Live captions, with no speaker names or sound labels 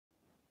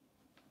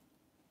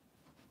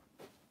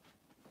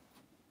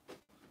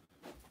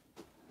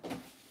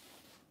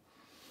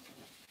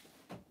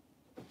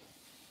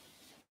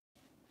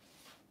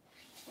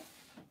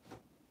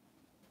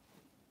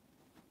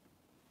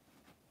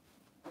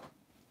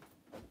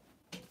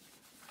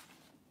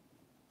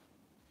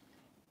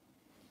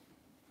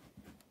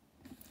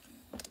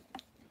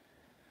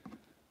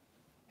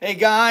Hey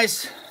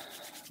guys,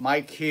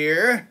 Mike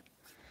here.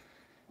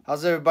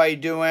 How's everybody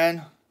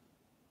doing?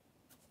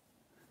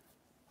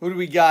 Who do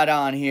we got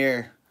on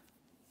here?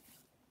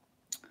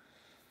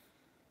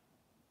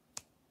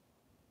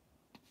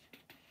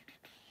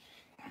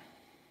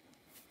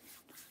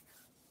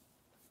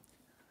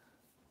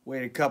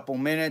 Wait a couple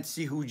minutes,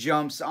 see who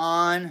jumps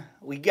on.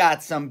 We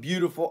got some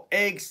beautiful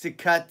eggs to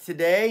cut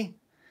today.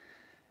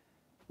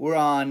 We're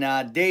on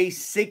day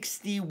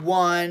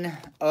 61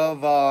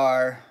 of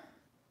our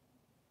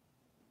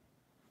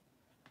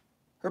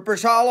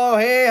Herpers Hollow.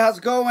 Hey, how's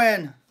it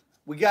going?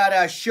 We got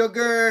a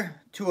sugar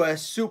to a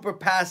super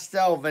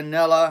pastel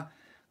vanilla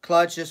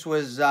clutch. This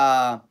was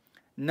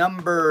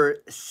number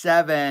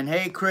 7.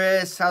 Hey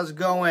Chris, how's it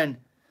going?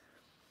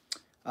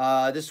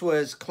 This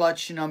was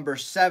clutch number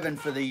 7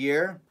 for the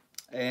year,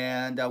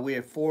 and we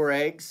had 4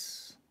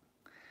 eggs.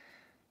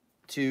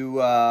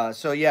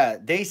 So yeah,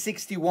 day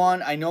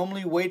 61. I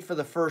normally wait for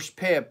the first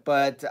pip,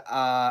 but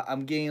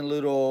I'm getting a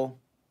little,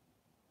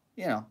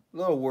 a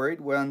little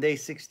worried. We're on day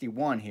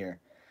 61 here.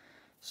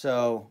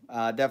 So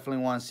definitely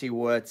want to see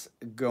what's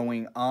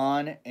going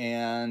on,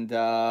 and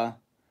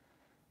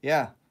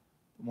yeah,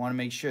 want to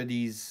make sure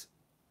these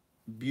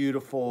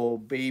beautiful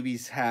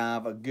babies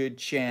have a good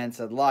chance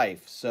at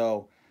life.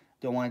 So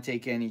don't want to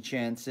take any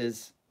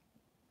chances.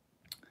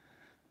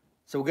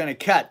 So we're gonna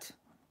cut,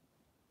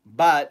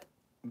 but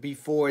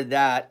before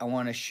that, I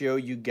want to show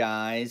you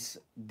guys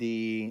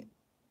the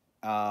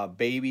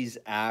babies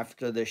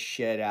after the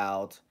shed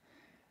out,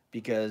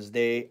 because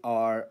they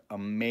are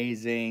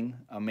amazing,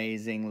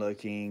 amazing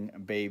looking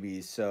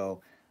babies.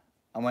 So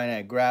I'm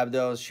gonna grab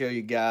those, show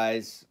you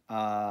guys.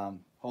 Hold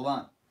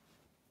on.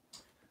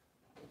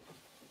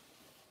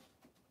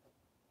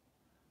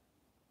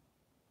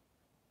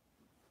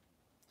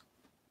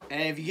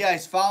 And if you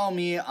guys follow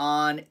me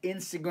on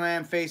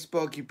Instagram,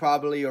 Facebook, you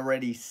probably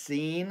already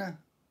seen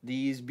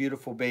these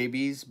beautiful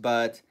babies,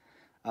 but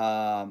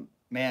man,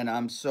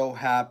 I'm so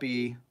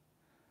happy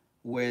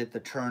with the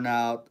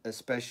turnout,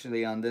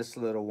 especially on this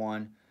little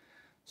one.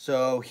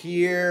 So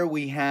here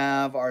we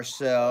have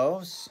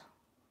ourselves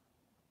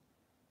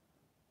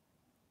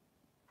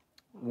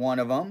one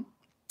of them,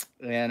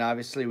 and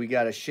obviously we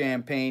got a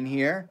champagne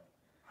here,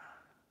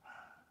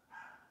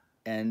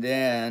 and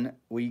then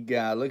we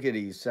got, look at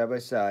these side by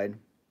side.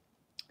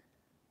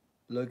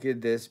 Look at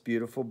this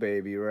beautiful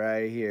baby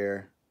right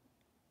here.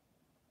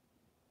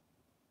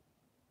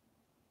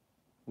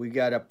 We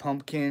got a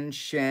pumpkin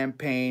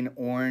champagne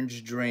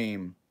orange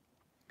dream.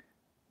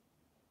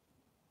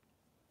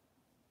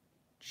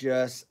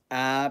 Just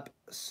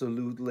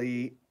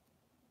absolutely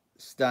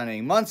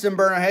stunning. Munson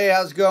Burner, hey,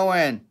 how's it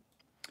going?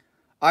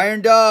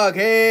 Iron Dog,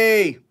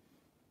 hey.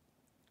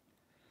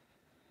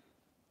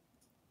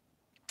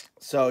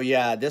 So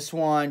yeah, this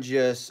one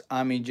just,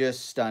 I mean,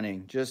 just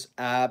stunning. Just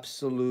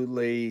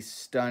absolutely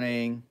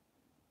stunning.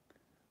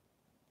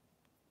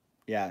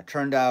 Yeah,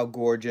 turned out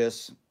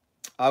gorgeous.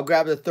 I'll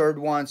grab the third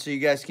one so you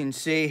guys can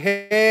see.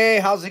 Hey,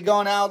 how's it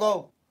going,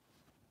 Aldo?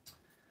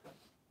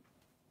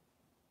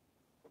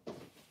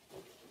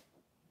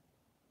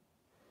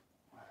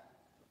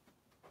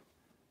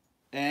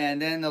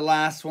 And then the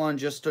last one,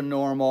 just a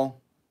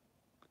normal.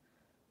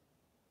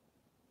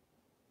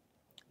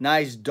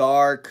 Nice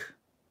dark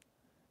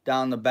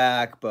down the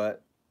back,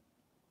 but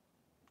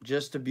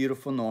just a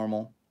beautiful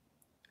normal.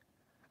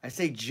 I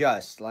say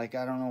just, like,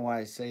 I don't know why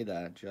I say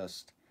that,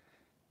 just.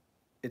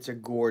 It's a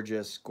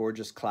gorgeous,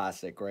 gorgeous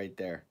classic right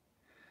there.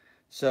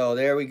 So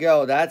there we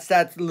go. That's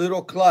that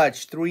little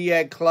clutch,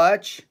 3-egg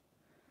clutch.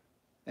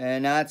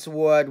 And that's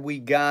what we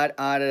got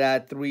out of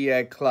that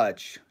 3-egg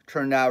clutch.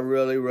 Turned out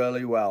really,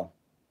 really well.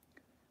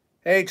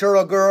 Hey,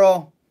 Turtle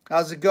Girl.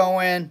 How's it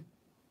going?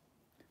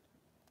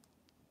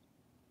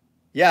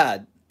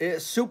 Yeah,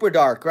 it's super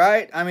dark,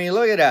 right? I mean,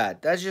 look at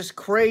that. That's just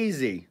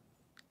crazy.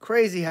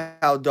 Crazy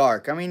how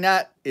dark. I mean,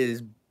 that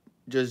is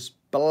just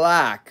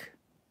black.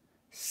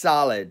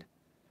 Solid.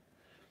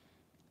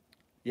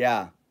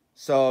 Yeah.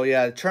 So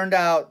yeah, it turned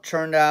out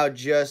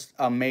just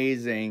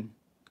amazing.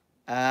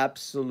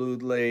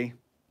 Absolutely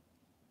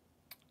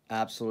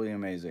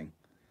amazing.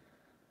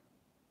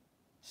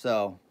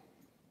 So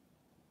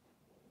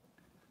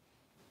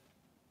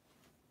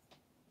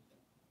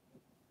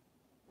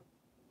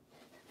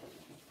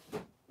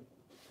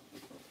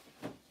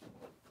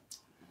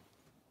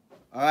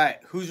all right,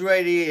 who's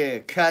ready to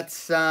cut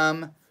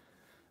some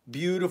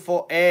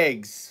beautiful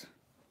eggs?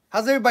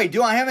 How's everybody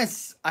doing?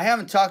 I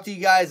haven't talked to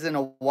you guys in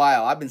a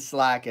while. I've been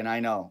slacking, I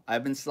know.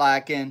 I've been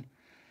slacking.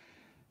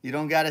 You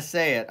don't got to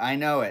say it. I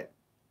know it.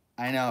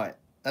 I know it.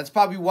 That's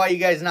probably why you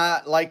guys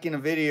not liking a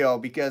video,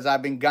 because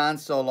I've been gone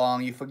so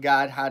long. You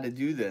forgot how to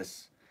do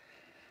this.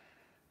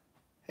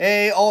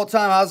 Hey, all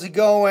time, how's it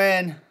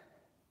going?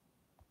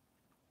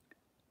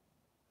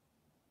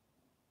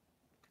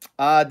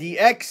 The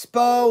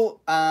expo,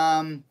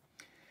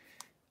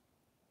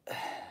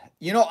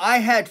 you know, I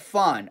had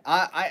fun.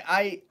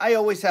 I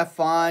always have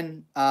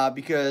fun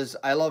because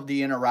I love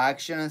the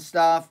interaction and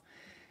stuff.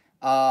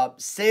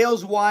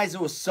 Sales-wise, it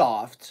was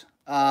soft.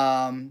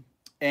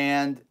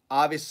 And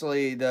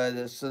obviously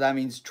so that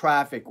means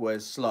traffic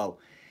was slow.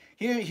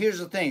 Here's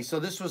the thing. So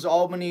this was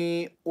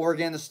Albany,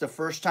 Oregon. This is the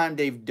first time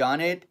they've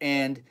done it,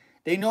 and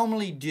they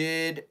normally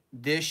did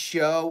this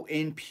show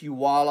in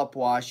Puyallup,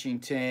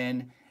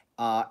 Washington,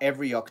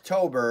 every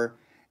October.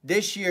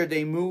 This year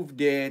they moved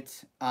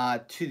it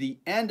to the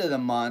end of the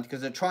month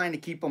because they're trying to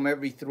keep them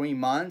every 3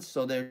 months.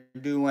 So they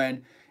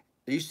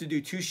used to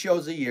do 2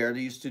 shows a year. They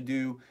used to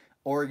do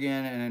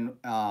Oregon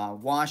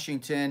and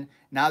Washington.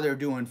 Now they're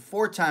doing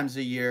 4 times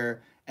a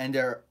year, and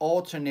they're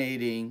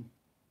alternating.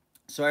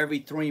 So every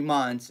 3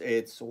 months,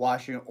 it's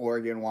Washington,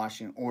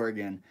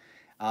 Oregon,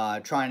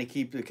 trying to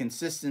keep the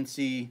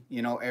consistency,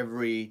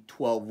 every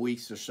 12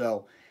 weeks or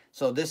so.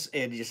 So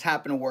it just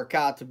happened to work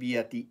out to be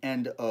at the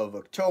end of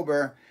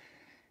October.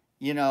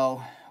 We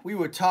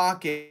were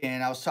talking,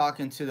 I was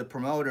talking to the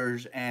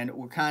promoters, and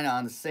we're kind of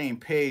on the same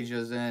page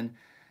as in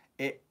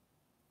it,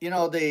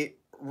 the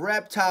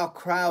reptile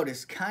crowd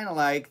is kind of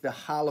like the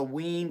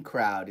Halloween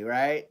crowd,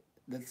 right?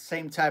 The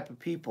same type of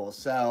people.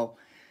 So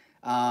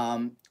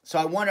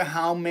I wonder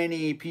how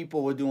many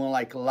people were doing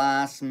like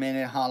last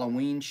minute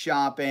Halloween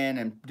shopping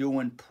and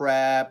doing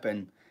prep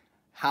and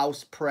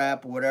house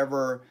prep,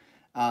 whatever,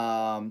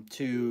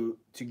 to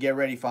get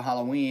ready for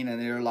Halloween.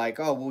 And they're like,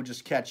 oh, we'll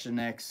just catch the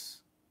next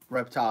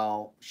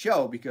reptile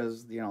show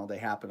because, they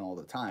happen all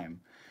the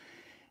time.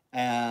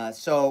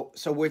 So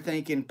we're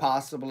thinking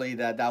possibly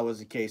that was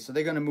the case. So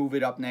they're going to move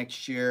it up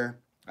next year.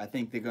 I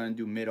think they're going to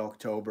do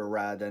mid-October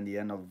rather than the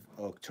end of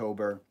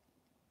October.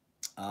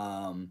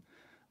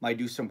 Might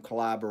do some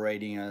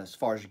collaborating as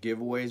far as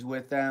giveaways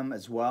with them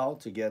as well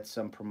to get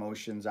some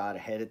promotions out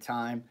ahead of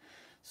time.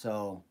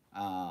 So,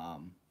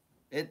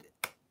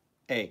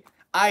 hey,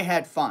 I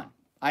had fun.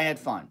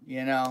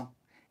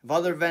 If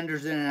other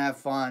vendors didn't have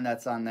fun,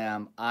 that's on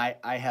them. I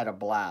had a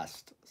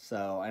blast.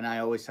 So, and I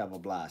always have a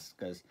blast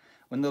because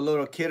when the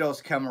little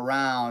kiddos come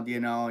around,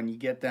 and you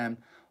get them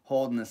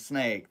holding a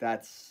snake,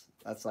 that's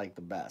like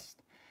the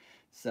best.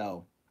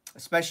 So,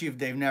 especially if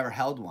they've never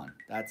held one,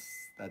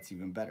 that's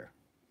even better.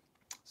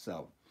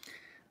 So,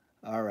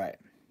 all right.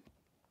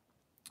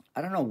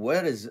 I don't know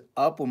what is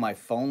up with my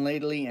phone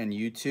lately and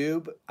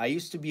YouTube. I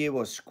used to be able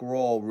to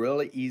scroll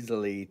really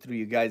easily through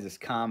you guys'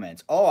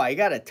 comments. Oh, I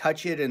got to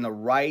touch it in the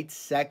right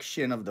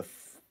section of the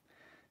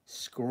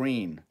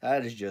screen.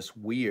 That is just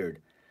weird.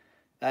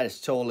 That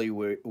is totally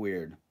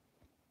weird.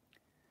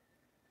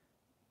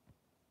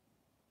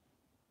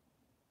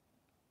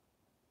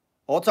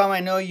 All time I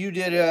know you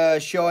did a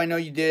show. I know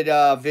you did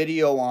a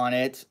video on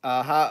it.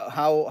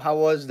 How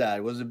was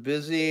that? Was it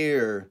busy,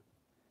 or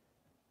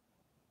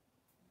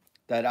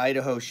that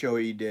Idaho show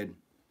you did?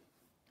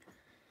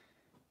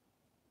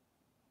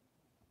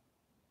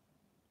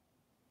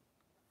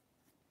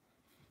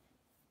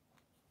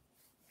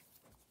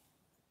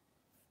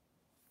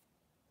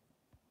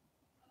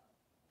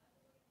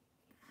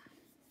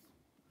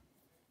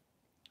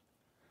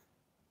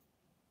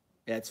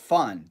 Yeah, it's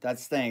fun.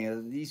 That's the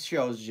thing. These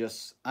shows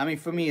just,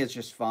 for me, it's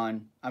just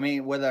fun.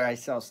 Whether I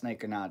sell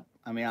snake or not,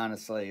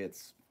 honestly,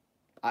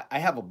 I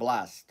have a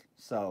blast.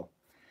 So,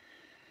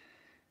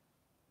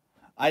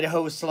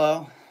 Idaho was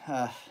slow.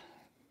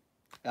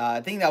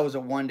 I think that was a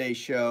 1-day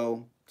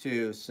show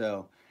too.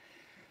 So,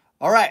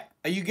 all right,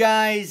 are you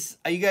guys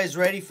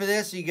ready for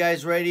this? Are you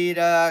guys ready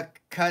to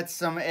cut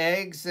some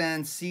eggs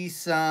and see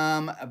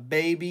some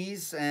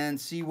babies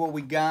and see what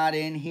we got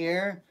in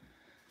here?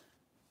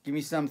 Give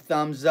me some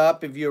thumbs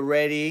up if you're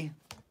ready.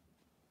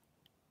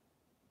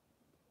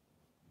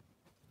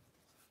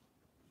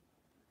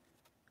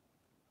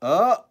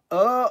 Oh,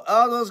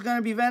 those going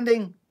to be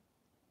vending.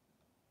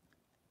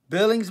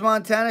 Billings,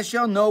 Montana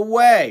show? No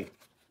way.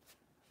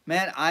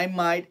 Man, I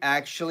might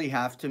actually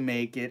have to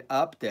make it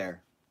up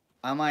there.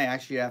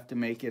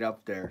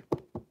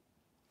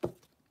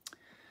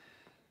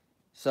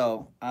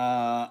 So,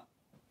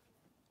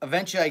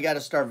 eventually I got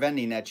to start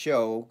vending that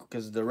show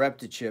because of the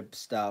Reptichip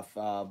stuff.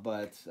 I'll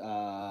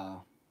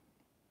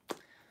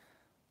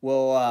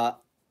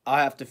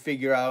have to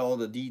figure out all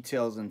the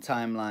details and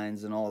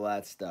timelines and all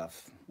that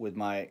stuff with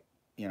my,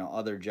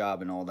 other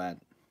job and all that.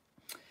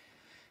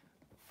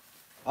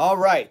 All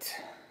right.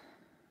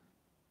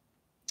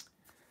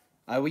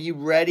 Are we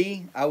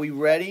ready?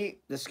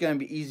 This is going to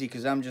be easy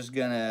because I'm just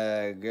going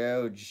to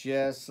go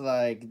just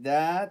like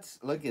that.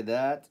 Look at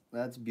that.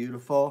 That's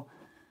beautiful.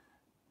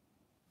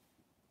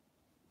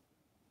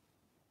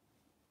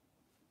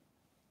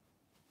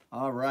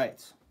 All right.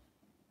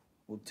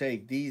 We'll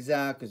take these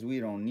out because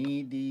we don't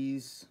need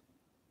these.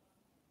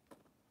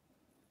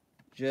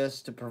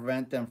 Just to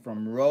prevent them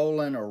from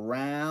rolling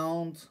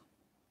around.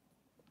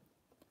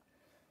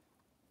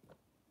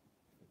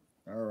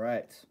 All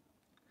right.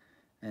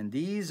 And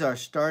these are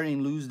starting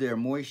to lose their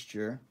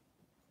moisture.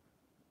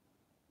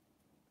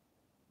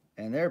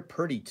 And they're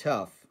pretty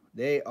tough.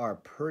 They are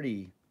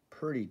pretty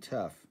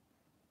tough.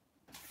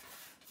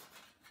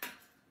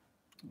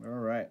 All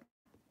right.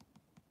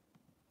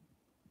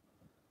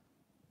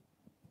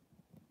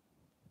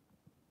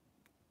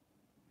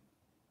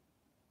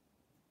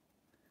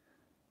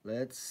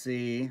 Let's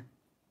see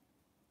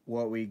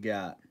what we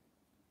got.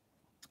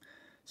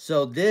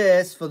 So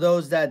this, for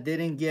those that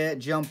didn't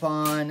jump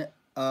on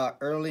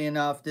early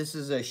enough, this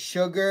is a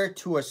sugar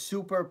to a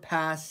super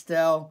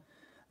pastel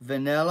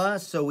vanilla.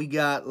 So we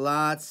got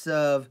lots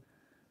of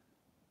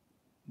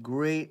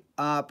great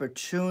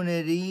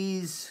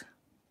opportunities.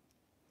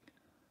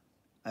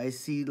 I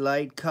see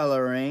light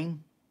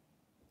coloring.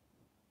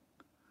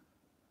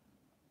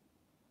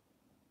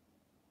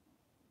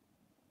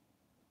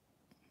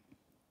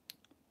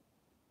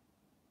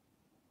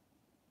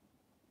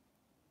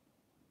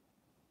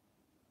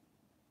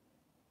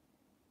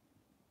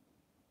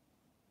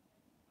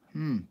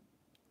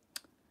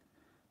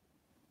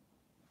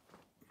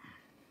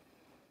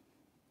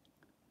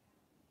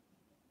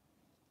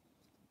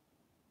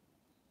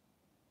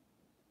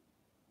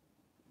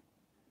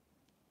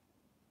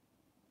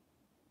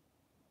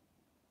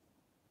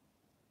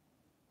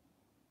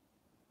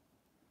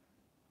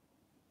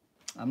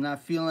 I'm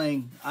not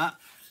feeling...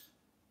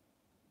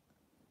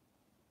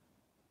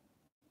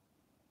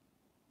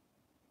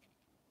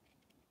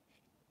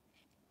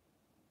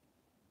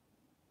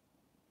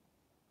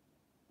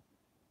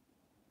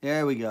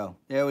 There we go.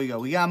 There we go.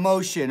 We got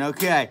motion.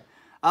 Okay.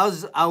 I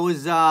was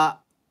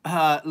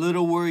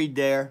little worried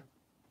there.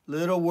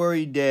 Little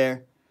worried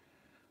there.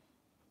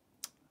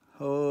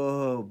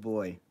 Oh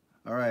boy.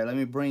 All right, let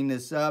me bring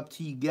this up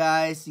to you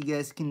guys so you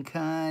guys can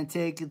kind of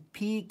take a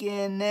peek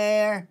in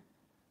there.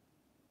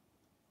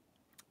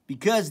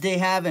 Because they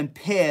haven't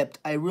pipped,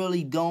 I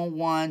really don't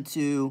want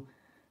to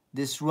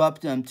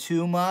disrupt them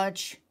too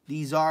much.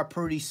 These are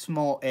pretty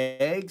small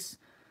eggs.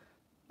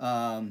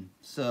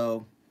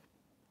 So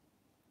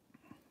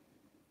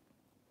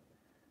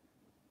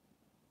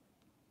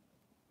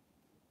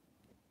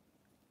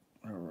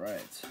all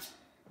right.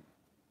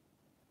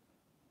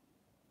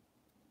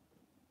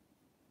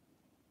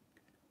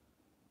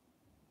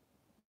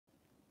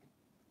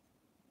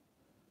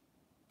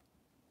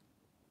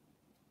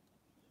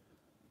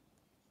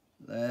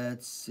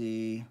 Let's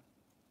see.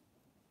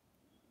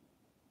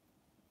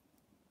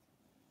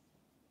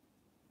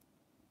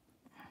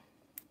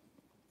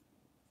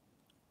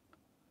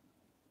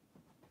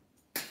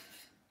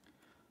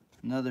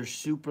 Another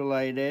super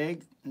light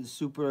egg,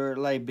 super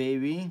light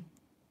baby.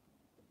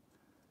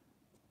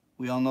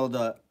 We all know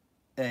the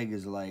egg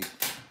is light,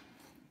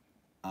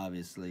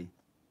 obviously.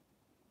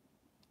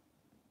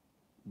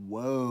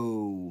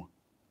 Whoa.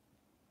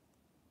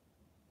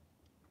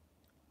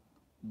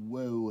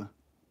 Whoa.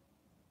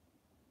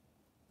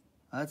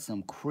 That's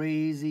some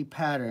crazy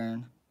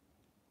pattern.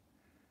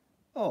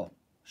 Oh,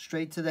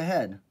 straight to the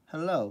head.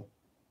 Hello.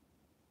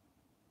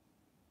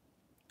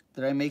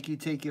 Did I make you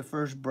take your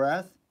first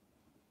breath?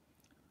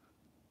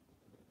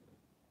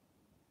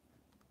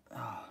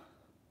 Oh.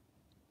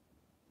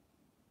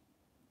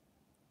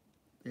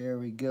 There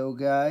we go,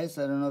 guys.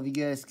 I don't know if you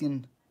guys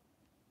can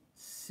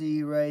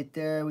see right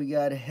there. We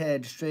got a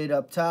head straight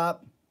up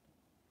top.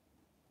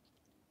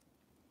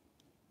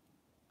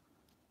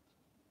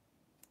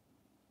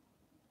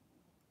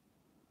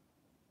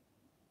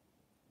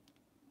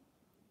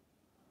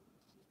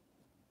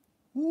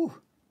 Woo.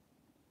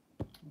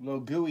 A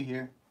little gooey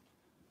here.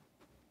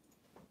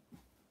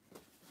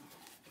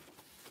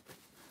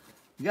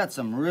 We got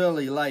some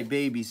really light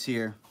babies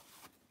here.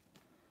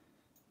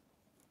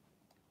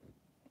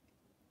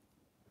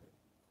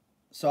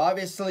 So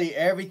obviously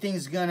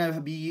everything's gonna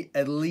be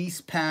at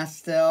least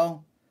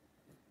pastel.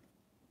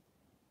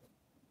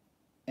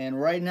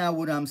 And right now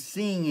what I'm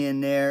seeing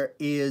in there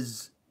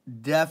is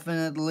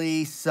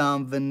definitely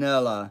some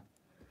vanilla.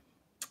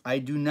 I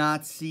do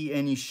not see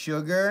any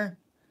sugar.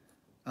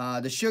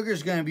 The sugar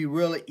is gonna be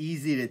really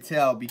easy to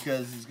tell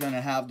because it's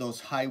gonna have those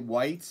high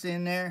whites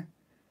in there.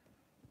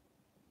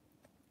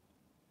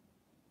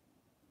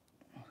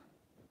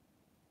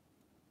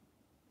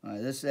 All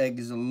right, this egg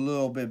is a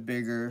little bit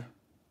bigger.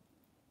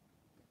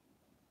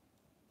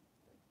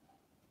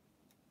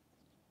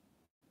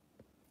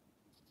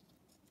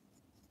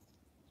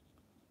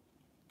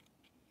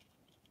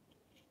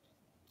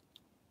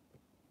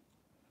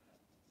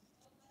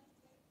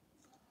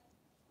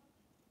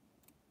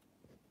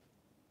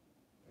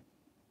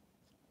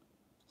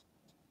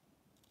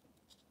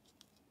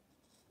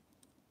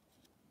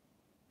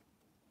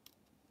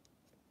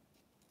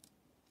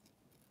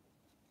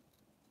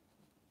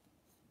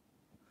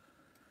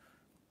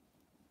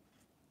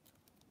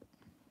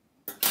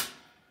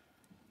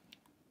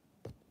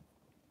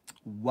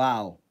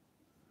 Wow.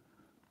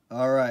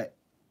 All right.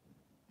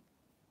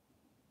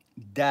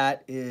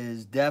 That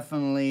is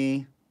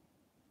definitely,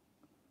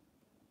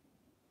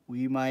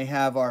 we might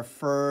have our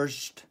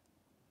first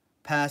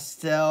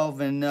pastel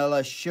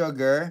vanilla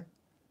sugar.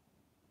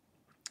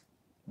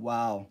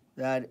 Wow,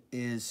 that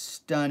is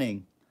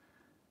stunning.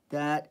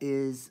 That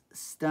is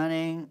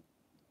stunning.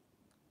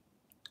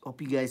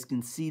 Hope you guys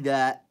can see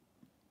that.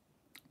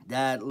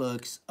 That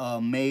looks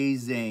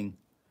amazing.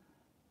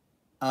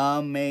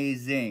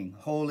 Amazing.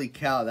 Holy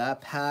cow,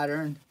 that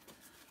pattern.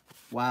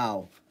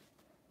 Wow.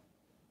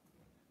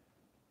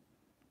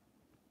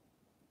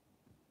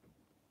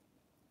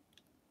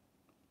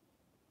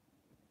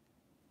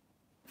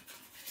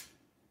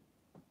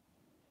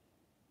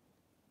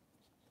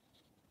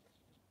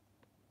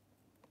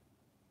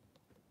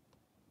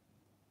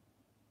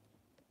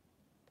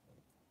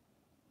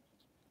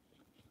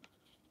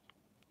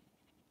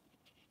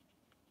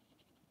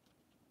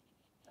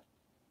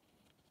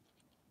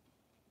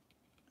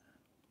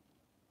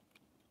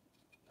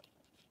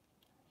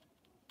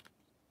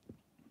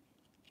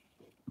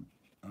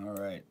 All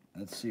right,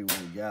 let's see what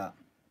we got.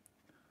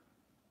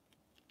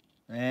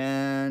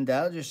 And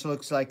that just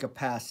looks like a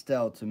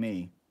pastel to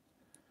me.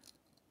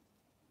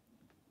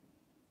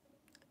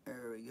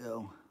 There we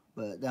go.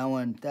 But that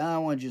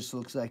one just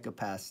looks like a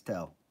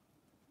pastel.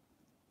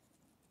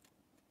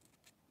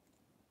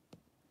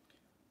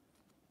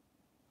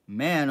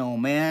 Man, oh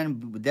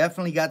man,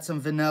 definitely got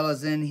some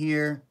vanillas in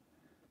here.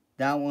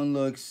 That one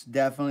looks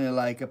definitely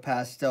like a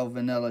pastel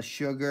vanilla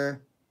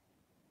sugar.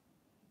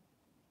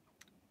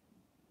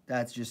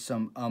 That's just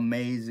some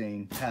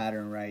amazing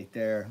pattern right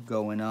there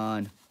going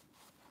on.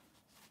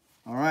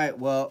 All right,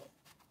 well,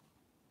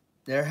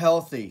 they're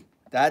healthy.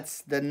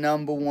 That's the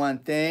number one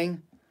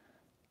thing.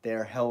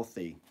 They're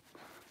healthy.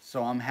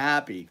 So I'm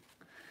happy.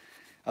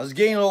 I was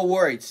getting a little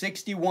worried.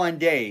 61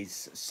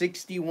 days.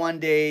 61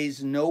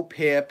 days, no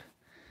pip.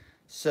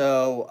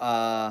 So,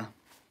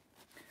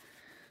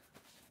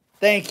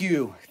 thank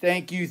you.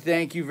 Thank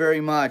you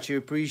very much. I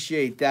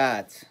appreciate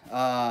that.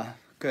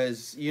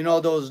 Because you know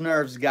those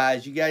nerves,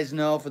 guys. You guys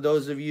know, for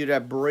those of you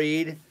that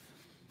breed,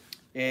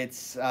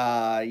 it's,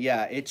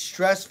 yeah, it's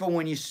stressful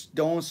when you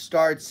don't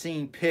start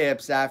seeing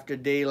pips after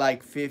day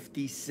like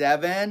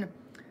 57.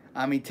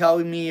 I mean, tell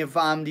me if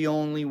I'm the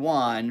only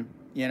one.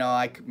 You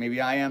know, maybe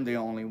I am the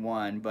only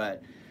one,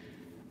 but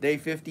day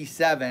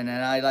 57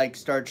 and I like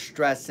start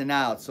stressing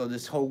out. So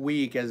this whole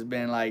week has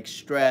been like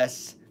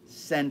stress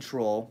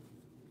central.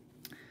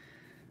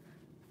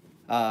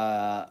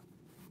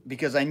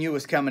 Because I knew it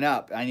was coming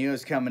up.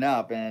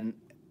 And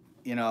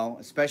you know,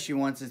 especially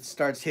once it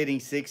starts hitting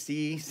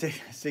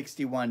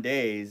 61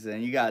 days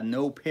and you got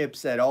no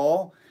pips at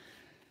all.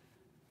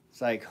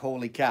 It's like,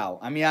 holy cow.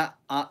 I mean,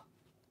 I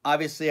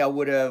obviously I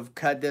would have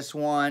cut this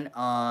one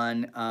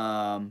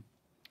on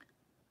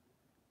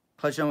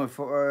clutch number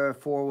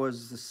 4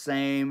 was the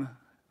same.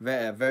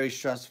 Very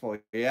stressful.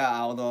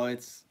 Yeah, although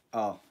it's,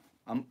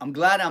 I'm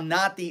glad I'm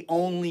not the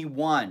only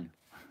one.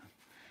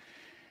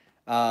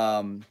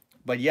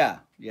 But yeah,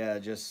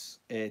 just,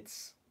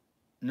 it's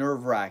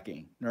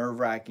nerve-wracking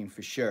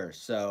for sure.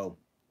 So,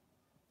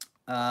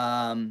 but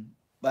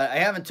I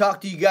haven't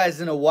talked to you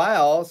guys in a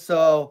while,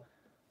 so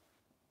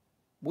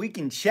we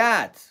can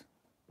chat.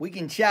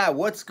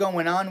 What's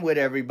going on with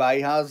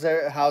everybody? How's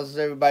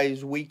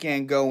everybody's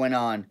weekend going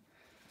on?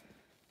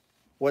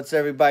 What's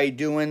everybody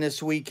doing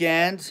this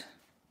weekend?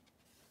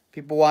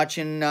 People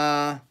watching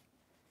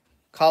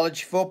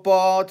college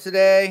football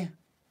today?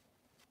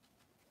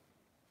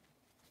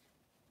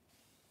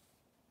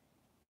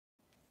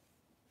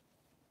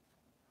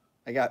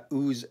 I got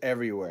ooze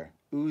everywhere.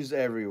 Ooze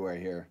everywhere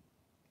here.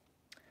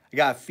 I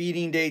got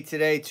feeding day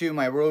today too.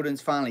 My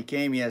rodents finally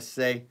came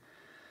yesterday.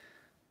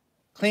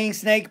 Cleaning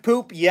snake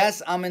poop.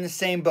 Yes, I'm in the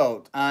same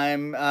boat.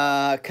 I'm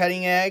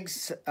cutting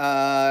eggs,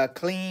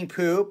 cleaning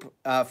poop,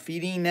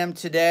 feeding them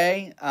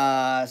today.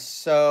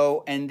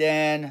 And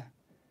then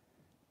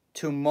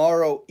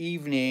tomorrow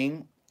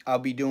evening, I'll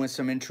be doing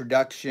some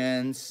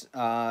introductions, you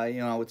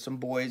know, with some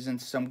boys and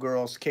some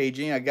girls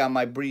caging. I got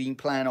my breeding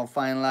plan all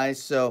finalized.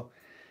 So,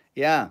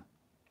 yeah.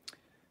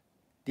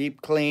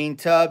 Deep clean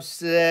tubs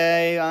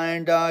today,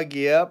 Iron Dog,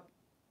 yep.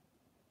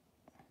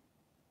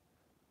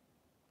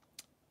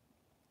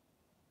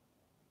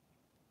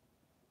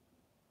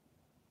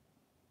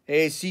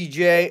 Hey,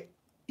 CJ,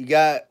 you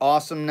got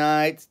awesome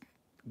night.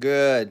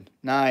 Good,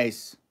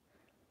 nice.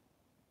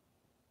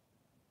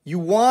 You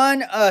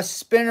won a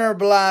spinner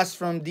blast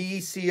from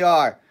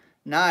DCR.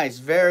 Nice,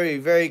 very,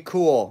 very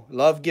cool.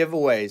 Love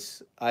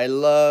giveaways. I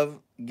love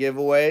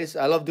giveaways.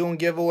 I love doing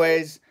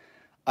giveaways.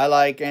 I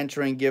like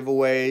entering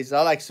giveaways.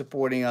 I like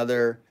supporting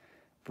other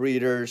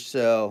breeders,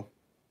 so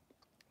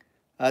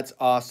that's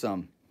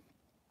awesome.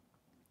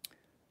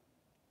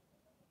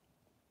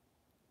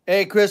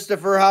 Hey,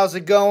 Christopher, how's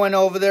it going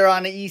over there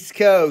on the East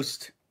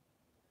Coast?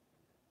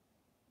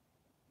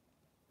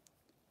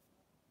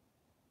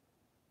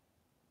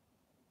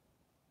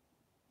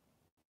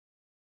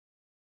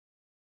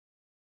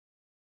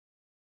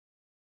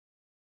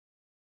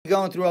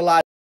 Going through a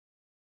lot.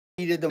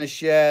 Needed the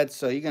shed,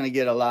 so you're going to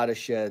get a lot of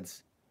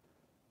sheds.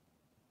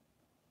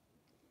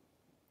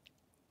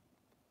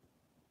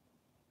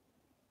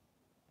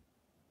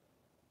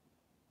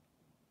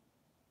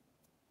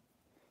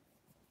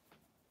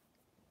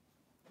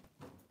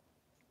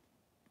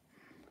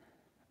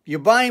 You're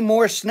buying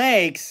more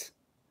snakes.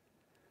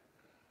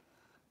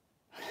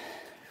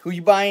 Who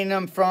you buying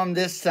them from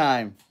this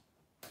time?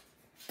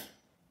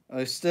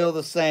 They're still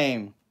the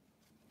same.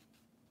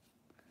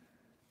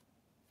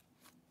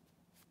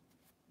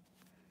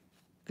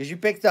 Because you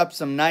picked up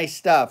some nice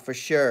stuff for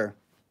sure.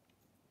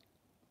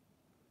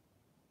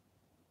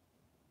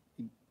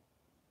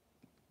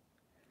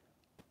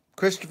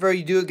 Christopher,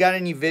 you got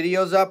any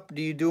videos up?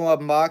 Do you do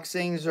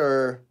unboxings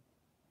or?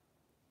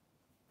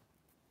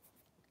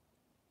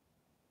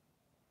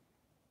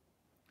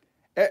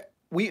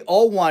 We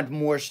all want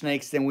more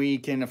snakes than we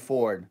can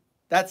afford.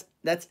 That's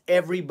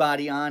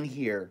everybody on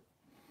here.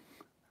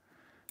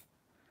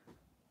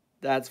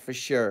 That's for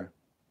sure.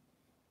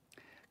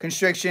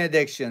 Constriction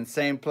addiction,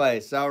 same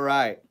place. All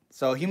right.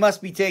 So he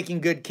must be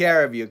taking good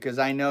care of you, because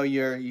I know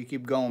you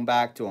keep going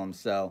back to him.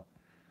 So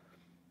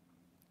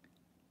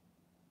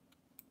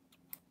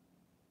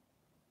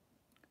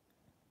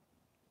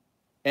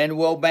and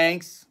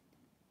Wilbanks,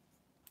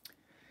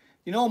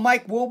 you know,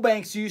 Mike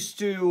Wilbanks used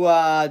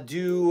to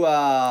do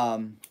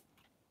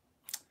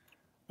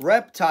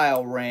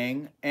reptile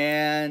ring,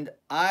 and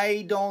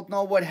I don't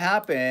know what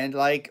happened.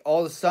 Like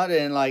all of a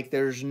sudden, like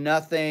there's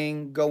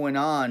nothing going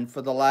on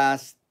for the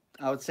last,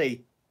 I would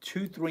say,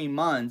 2-3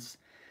 months.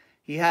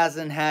 He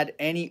hasn't had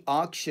any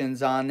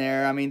auctions on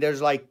there. I mean,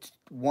 there's like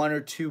 1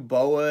 or 2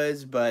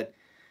 boas, but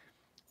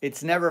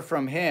it's never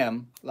from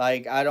him.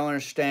 Like, I don't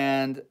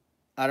understand.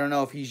 I don't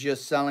know if he's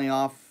just selling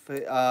off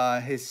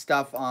his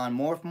stuff on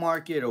Morph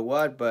Market or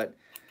what, but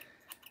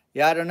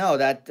yeah, I don't know.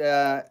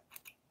 That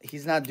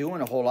he's not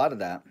doing a whole lot of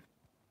that.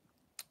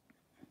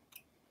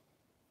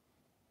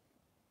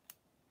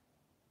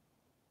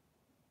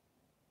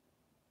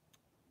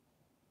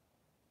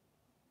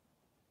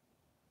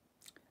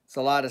 It's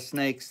a lot of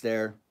snakes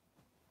there.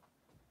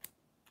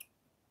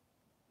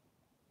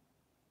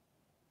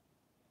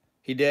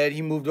 He did.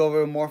 He moved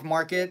over to Morph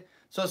Market.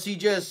 So is he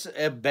just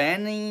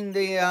abandoning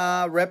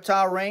the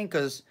reptile ring?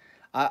 Because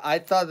I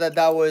thought that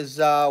was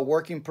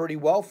working pretty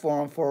well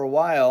for him for a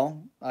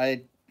while.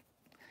 I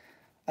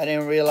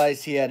didn't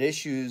realize he had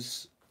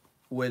issues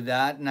with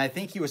that. And I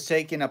think he was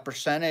taking a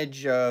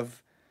percentage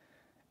of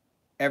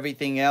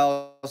everything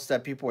else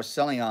that people were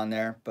selling on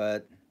there.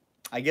 But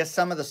I guess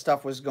some of the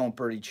stuff was going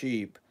pretty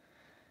cheap.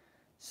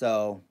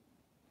 So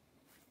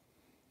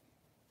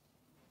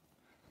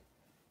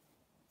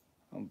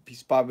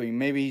he's probably,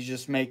 maybe he's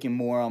just making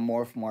more on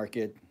Morph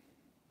Market.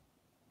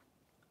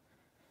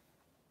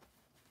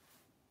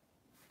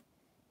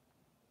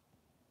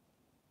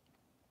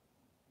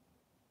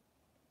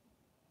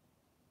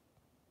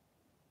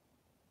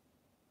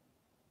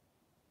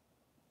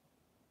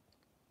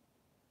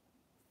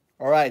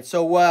 All right,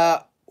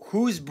 so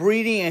who's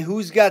breeding and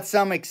who's got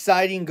some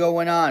exciting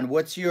going on?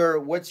 What's your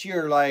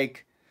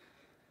like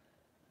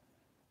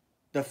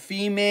the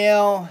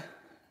female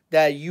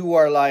that you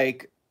are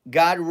like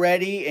got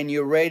ready and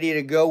you're ready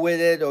to go with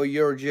it, or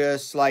you're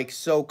just like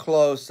so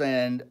close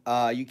and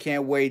you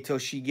can't wait till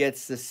she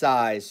gets the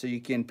size so you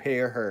can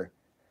pair her?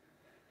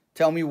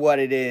 Tell me what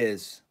it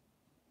is.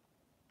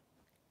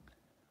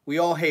 We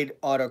all hate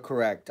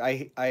autocorrect.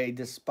 I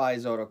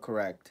despise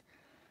autocorrect.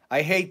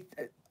 I hate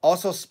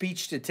also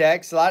speech to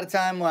text. A lot of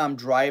time when I'm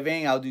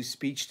driving, I'll do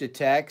speech to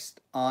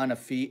text on a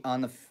feed,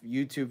 on the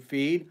YouTube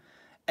feed,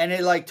 and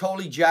it like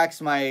totally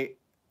jacks my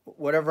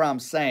whatever I'm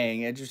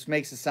saying. It just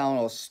makes it sound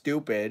all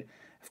stupid.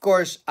 Of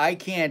course, I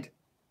can't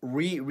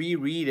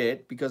reread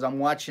it because I'm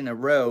watching a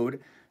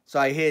road, so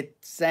I hit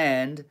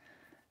send,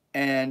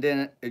 and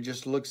then it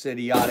just looks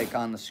idiotic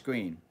on the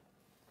screen.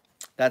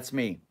 That's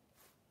me.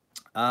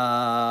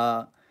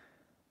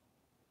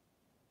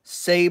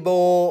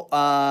 Sable,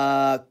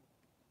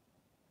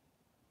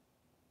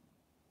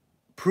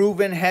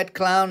 Proven Head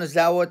Clown, is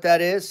that what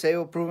that is?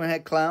 Sable Proven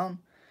Head Clown.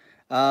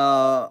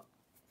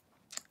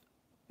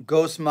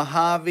 Ghost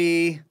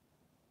Mojave,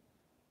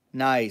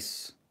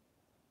 nice.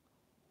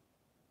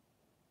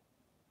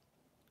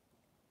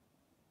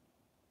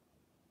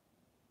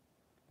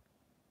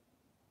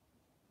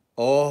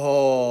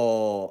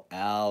 Oh,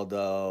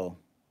 Aldo,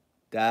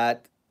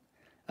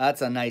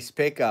 that's a nice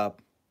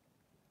pickup.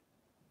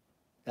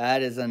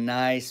 That is a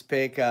nice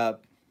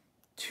pickup.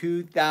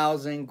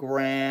 2,000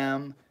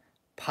 gram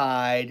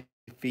pied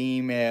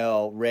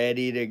female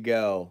ready to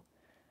go.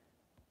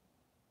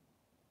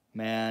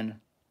 Man.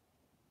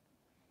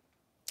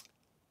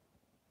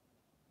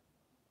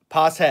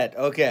 Pass head.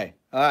 Okay.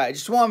 All right. I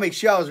just want to make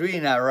sure I was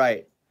reading that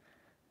right.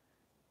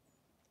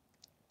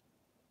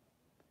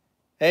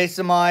 Hey,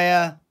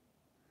 Samaya.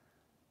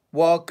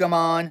 Welcome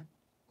on.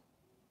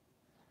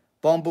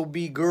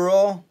 Bumblebee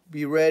girl.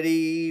 Be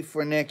ready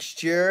for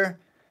next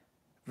year.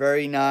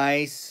 Very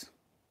nice.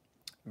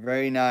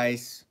 Very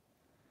nice.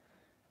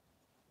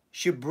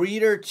 Should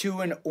breed her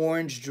to an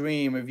Orange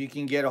Dream if you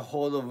can get a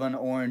hold of an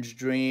Orange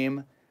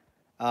Dream.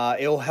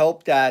 It'll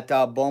help that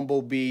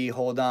Bumblebee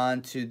hold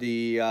on to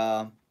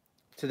the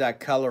to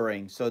that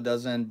coloring so it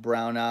doesn't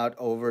brown out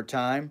over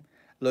time.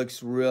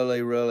 Looks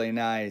really, really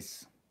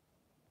nice.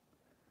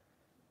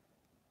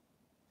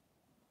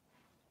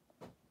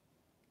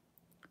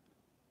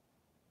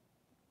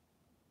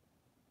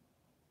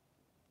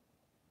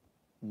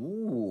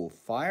 Ooh,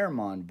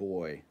 Fireman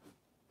boy.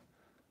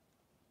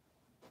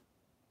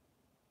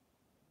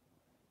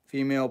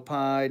 Female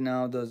pie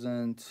now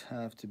doesn't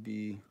have to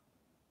be.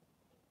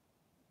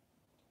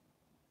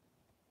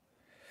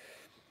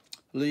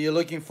 You're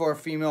looking for a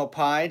female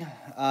pied.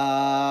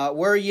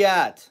 Where are you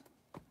at,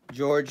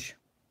 George?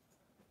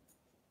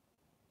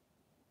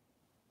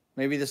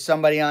 Maybe there's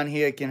somebody on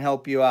here can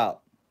help you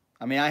out.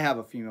 I mean, I have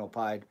a female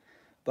pied,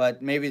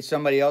 but maybe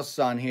somebody else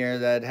on here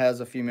that has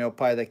a female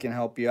pie that can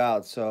help you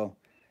out. So,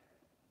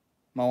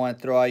 might want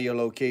to throw out your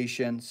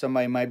location.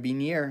 Somebody might be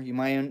near. You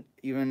might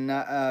even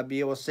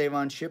be able to save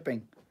on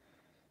shipping.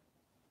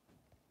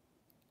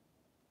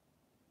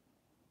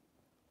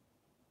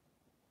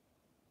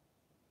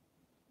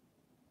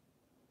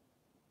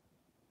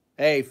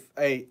 Hey,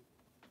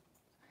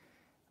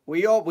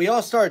 we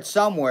all start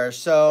somewhere.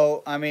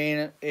 So I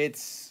mean,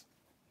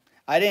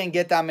 I didn't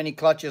get that many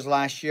clutches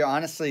last year.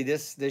 Honestly,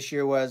 this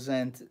year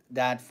wasn't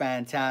that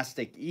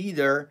fantastic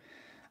either.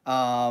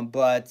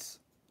 But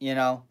you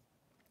know,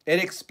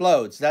 it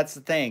explodes. That's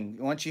the thing.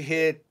 Once you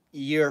hit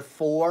year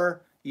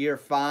 4, year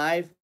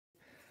 5,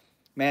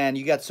 man,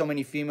 you got so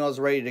many females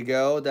ready to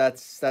go.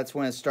 That's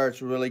when it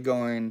starts really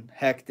going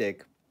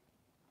hectic.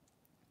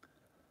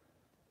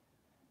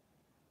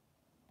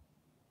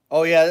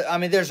 Oh yeah, I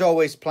mean, there's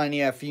always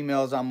plenty of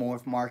females on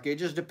morph market. It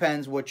just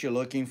depends what you're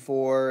looking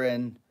for,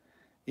 and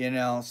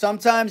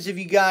sometimes if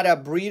you got a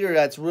breeder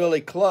that's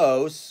really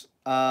close,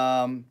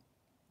 in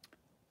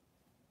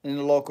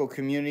the local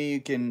community,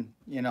 you can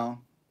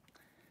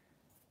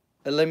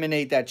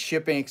eliminate that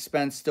shipping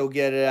expense, still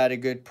get it at a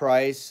good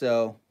price.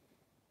 So,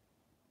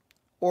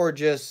 or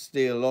just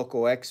the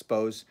local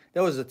expos.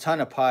 There was a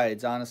ton of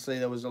pieds. Honestly,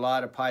 there was a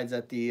lot of pieds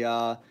at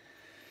the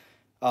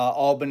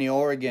Albany,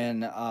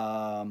 Oregon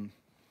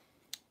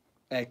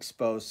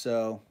expo.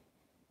 So,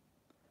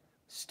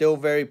 still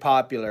very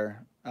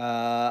popular.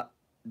 The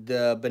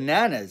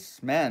bananas,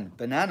 man,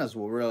 bananas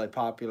were really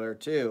popular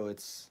too.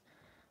 It's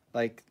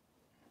like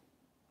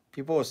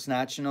people were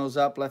snatching those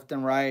up left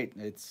and right.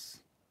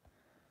 It's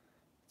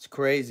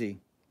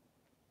crazy.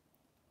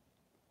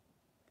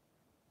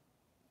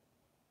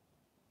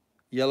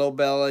 Yellow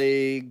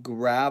belly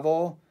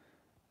gravel.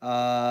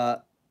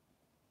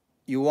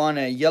 You want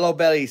a yellow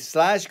belly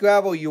slash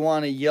gravel? You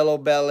want a yellow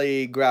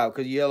belly gravel?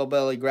 Because yellow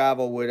belly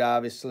gravel would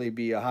obviously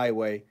be a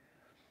highway.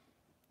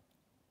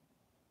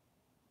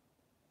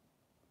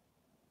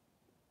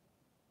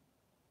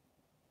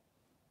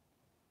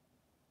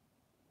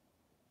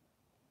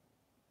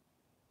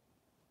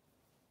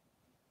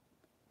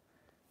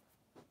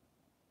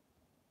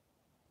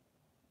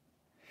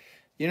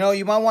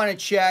 You might want to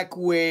check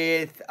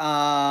with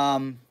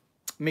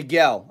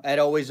Miguel at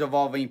Always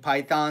Evolving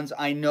Pythons.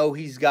 I know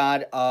he's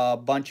got a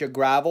bunch of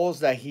gravels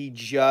that he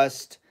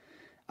just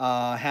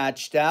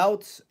hatched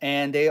out,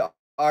 and they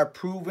are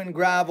proven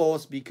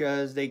gravels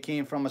because they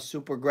came from a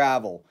super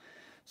gravel.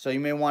 So you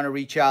may want to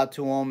reach out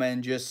to him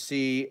and just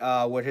see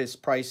what his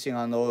pricing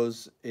on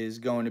those is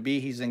going to be.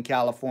 He's in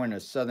California,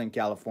 Southern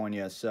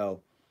California.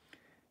 So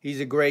he's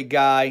a great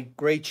guy,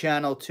 great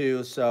channel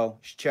too. So you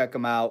should check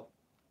him out.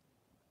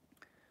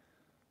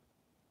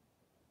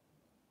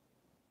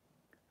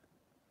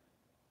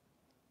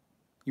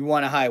 You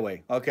want a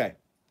highway. Okay.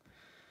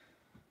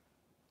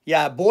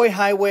 Yeah, boy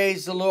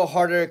highways a little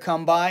harder to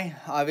come by,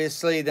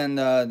 obviously, than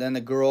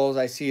the girls.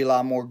 I see a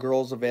lot more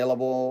girls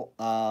available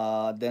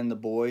than the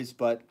boys.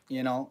 But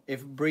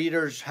if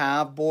breeders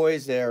have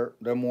boys, they're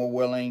more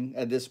willing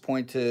at this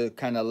point to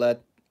kind of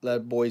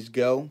let boys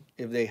go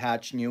if they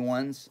hatch new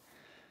ones.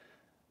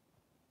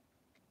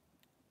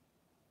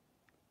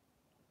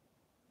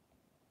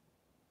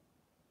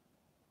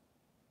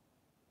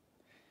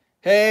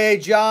 Hey,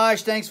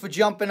 Josh, thanks for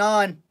jumping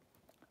on.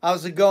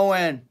 How's it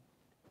going?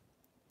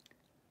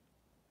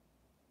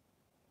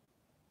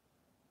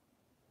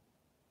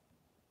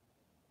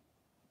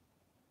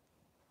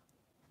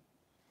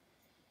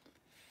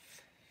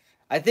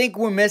 I think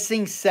we're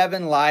missing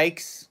 7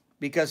 likes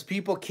because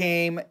people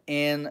came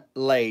in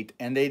late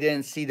and they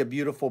didn't see the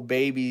beautiful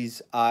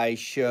babies I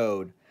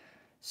showed.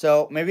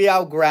 So maybe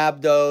I'll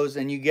grab those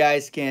and you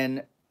guys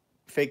can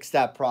fix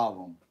that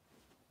problem.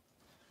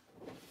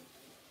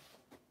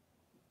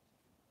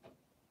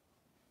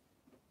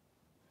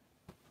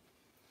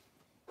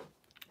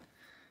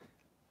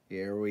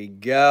 Here we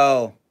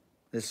go.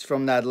 This is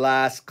from that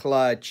last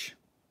clutch.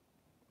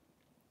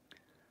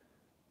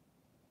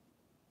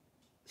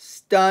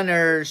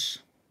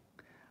 Stunners.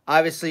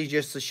 Obviously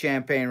just the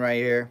champagne right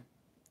here.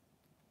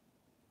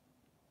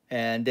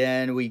 And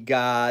then we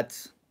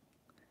got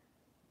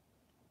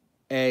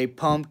a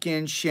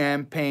pumpkin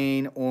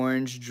champagne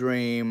orange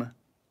dream.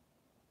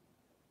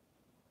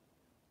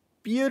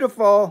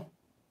 Beautiful.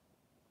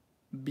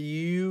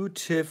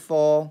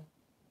 Beautiful.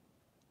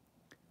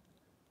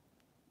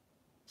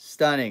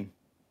 Stunning.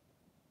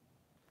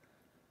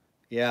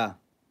 Yeah.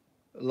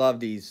 Love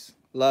these.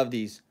 Love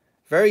these.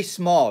 Very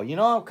small.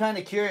 I'm kind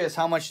of curious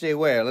how much they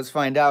weigh. Let's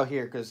find out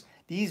here because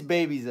these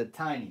babies are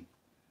tiny.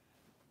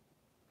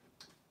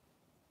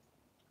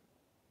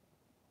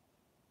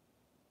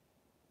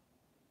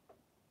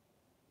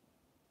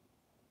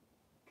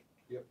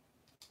 Yep.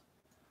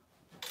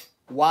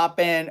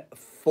 Whopping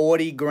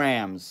 40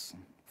 grams.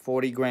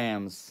 40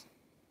 grams.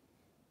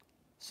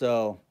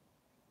 So,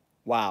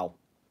 wow.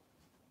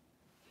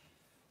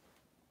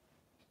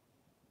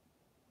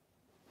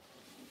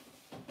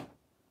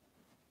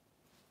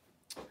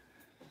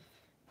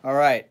 All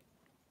right.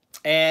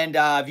 And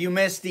if you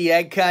missed the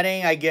egg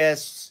cutting, I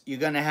guess you're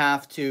going to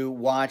have to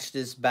watch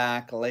this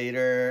back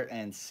later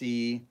and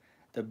see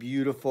the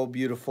beautiful,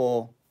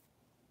 beautiful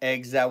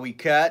eggs that we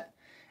cut.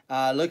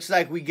 Looks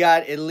like we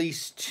got at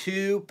least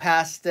 2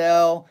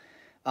 pastel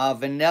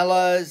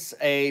vanillas,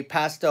 a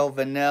pastel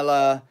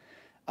vanilla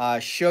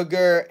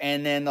sugar,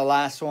 and then the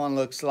last one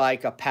looks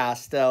like a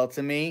pastel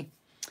to me.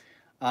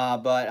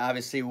 but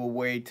obviously we'll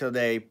wait till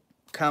they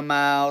come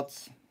out,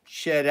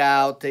 shed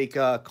out, take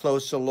a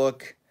closer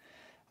look.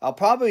 I'll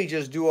probably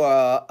just do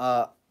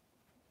a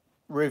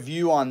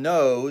review on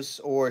those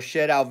or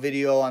shed out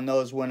video on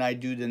those when I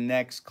do the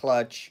next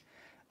clutch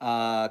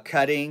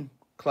cutting,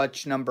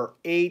 clutch number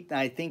 8.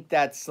 I think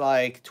that's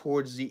like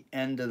towards the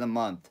end of the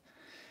month.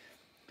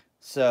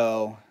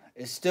 So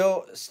it's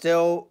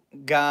still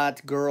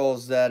got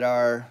girls that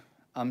are,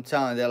 I'm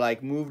telling you, they're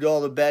like moved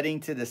all the bedding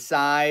to the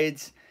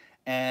sides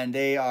and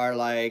they are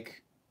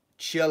like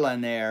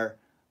chilling there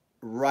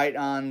right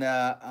on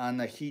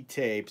the heat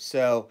tape.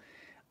 So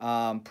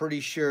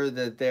pretty sure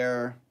that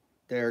they're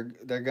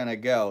gonna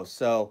go.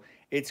 So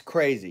it's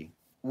crazy.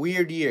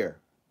 Weird year.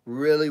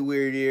 Really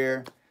weird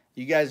year.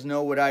 You guys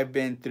know what I've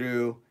been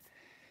through.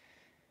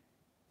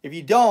 If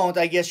you don't,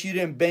 I guess you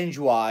didn't binge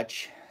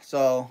watch.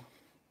 So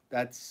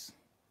that's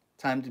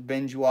time to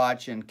binge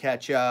watch and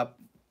catch up.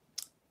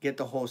 Get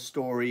the whole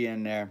story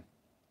in there.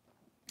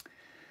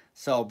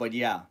 So, but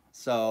yeah.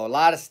 So a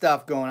lot of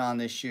stuff going on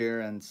this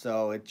year, and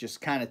so it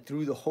just kind of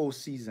threw the whole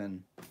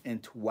season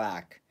into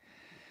whack.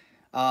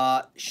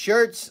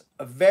 Shirts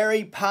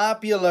very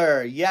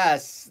popular.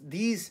 Yes,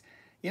 these,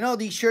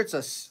 these shirts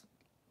are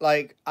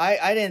like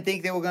I didn't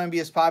think they were going to be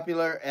as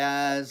popular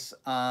as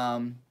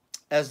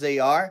they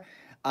are.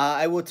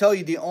 I will tell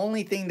you the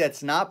only thing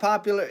that's not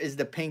popular is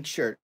the pink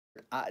shirt.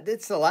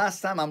 It's the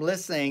last time I'm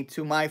listening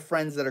to my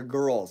friends that are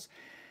girls.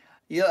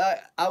 Yeah,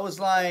 I was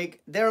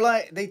like,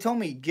 they told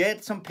me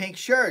get some pink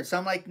shirts.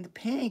 I'm like,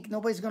 pink?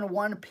 Nobody's gonna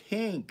want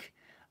pink.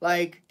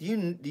 Like, do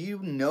you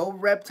know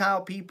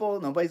reptile people?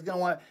 Nobody's gonna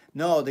want.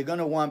 No, they're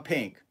gonna want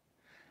pink.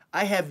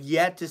 I have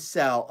yet to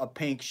sell a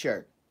pink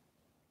shirt.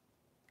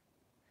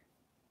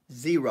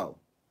 Zero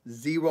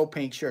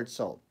pink shirts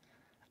sold.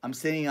 I'm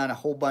sitting on a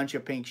whole bunch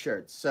of pink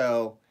shirts.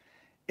 So,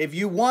 if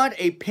you want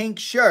a pink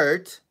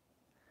shirt,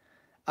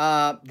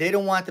 they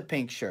don't want the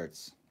pink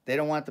shirts. They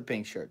don't want the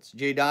pink shirts.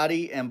 J.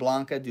 Dottie and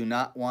Blanca do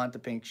not want the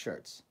pink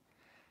shirts.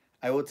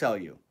 I will tell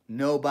you,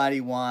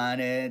 nobody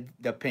wanted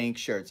the pink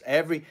shirts.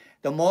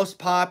 The most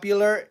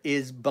popular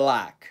is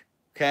black,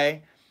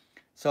 okay?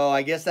 So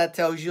I guess that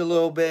tells you a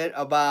little bit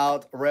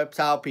about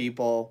reptile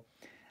people.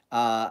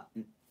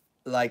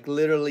 Like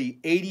literally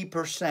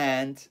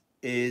 80%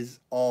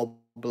 is all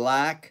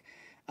black.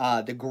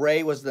 The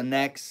gray was the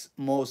next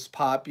most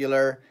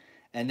popular.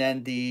 And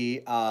then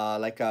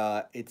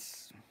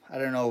it's, I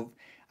don't know,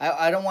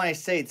 I don't want to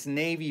say it's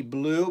navy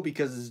blue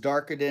because it's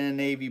darker than a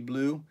navy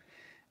blue.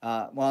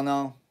 Well,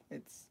 no,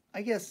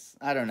 I guess,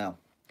 I don't know.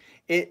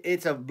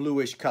 It's a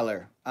bluish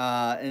color,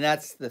 and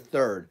that's the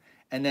third.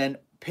 And then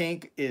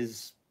pink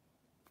is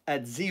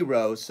at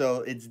 0,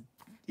 so it's,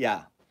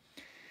 yeah.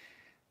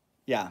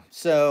 Yeah,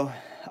 so,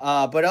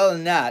 but other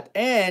than that,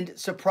 and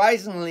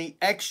surprisingly,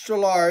 extra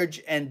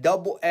large and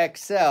double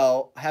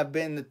XL have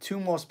been the 2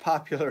 most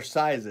popular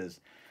sizes,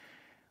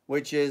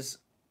 which is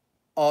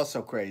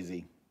also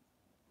crazy.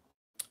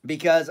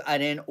 Because I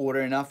didn't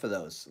order enough of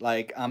those.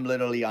 Like, I'm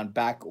literally on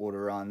back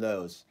order on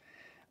those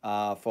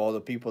for all the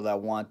people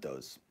that want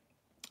those.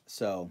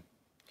 So,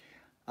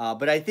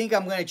 but I think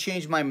I'm going to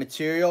change my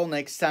material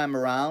next time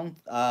around.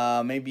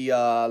 Maybe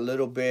a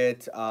little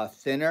bit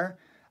thinner.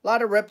 A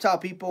lot of reptile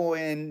people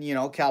in,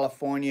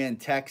 California and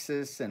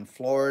Texas and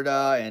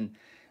Florida. And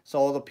so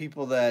all the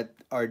people that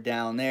are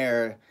down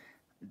there,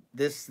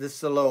 this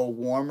is a little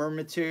warmer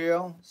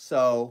material.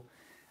 So,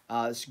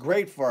 it's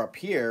great for up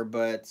here,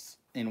 but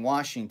in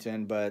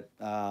Washington, but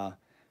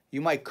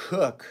you might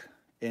cook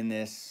in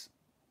this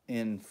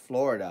in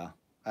Florida.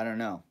 I don't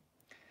know.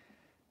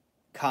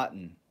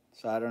 Cotton.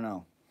 So I don't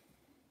know.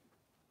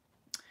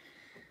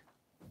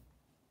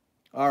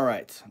 All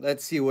right.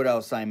 Let's see what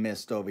else I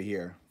missed over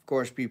here. Of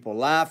course, people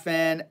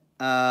laughing.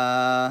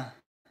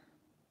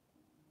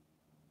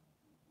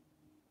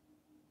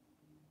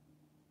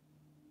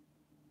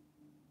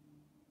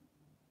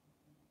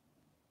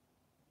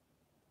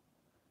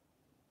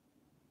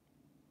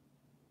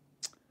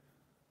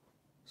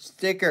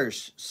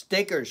 Stickers.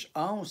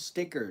 Oh,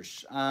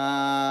 stickers.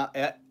 I'm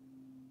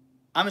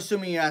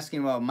assuming you're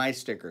asking about my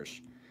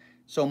stickers.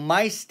 So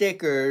my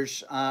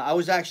stickers, I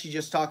was actually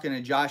just talking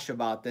to Josh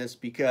about this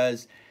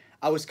because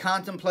I was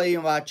contemplating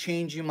about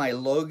changing my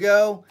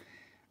logo.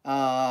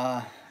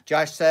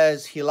 Josh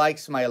says he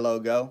likes my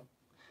logo.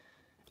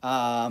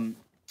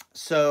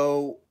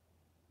 So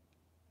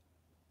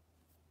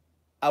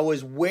I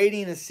was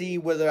waiting to see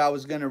whether I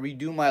was going to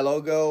redo my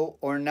logo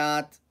or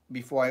not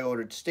before I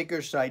ordered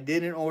stickers. So I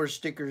didn't order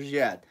stickers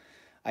yet.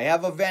 I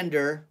have a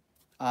vendor.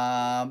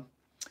 I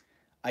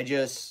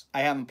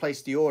haven't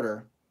placed the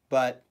order,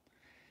 but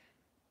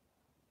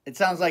it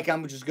sounds like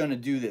I'm just going to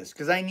do this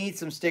because I need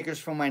some stickers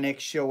for my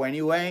next show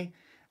anyway.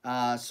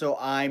 So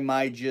I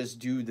might just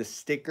do the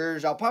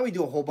stickers. I'll probably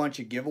do a whole bunch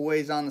of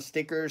giveaways on the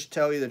stickers,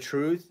 tell you the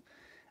truth.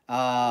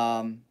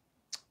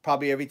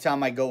 Probably every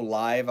time I go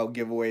live, I'll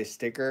give away a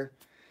sticker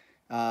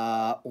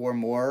or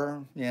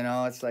more.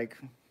 It's like,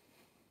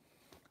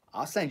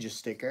 I'll send you a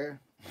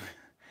sticker.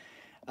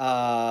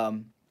 I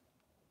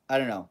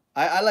don't know.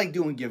 I like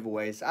doing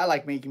giveaways. I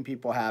like making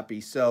people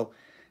happy. So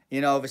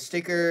You know, if a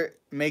sticker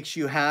makes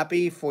you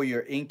happy for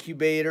your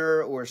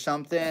incubator or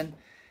something,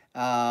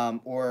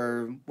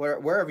 or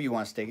wherever you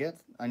want to stick it,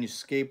 on your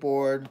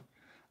skateboard,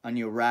 on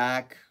your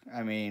rack,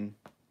 I mean,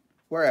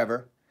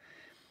 wherever.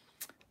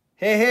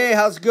 Hey,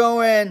 how's it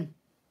going?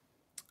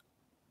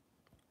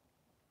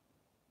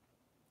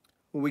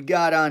 What we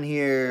got on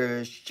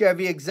here?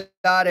 Chevy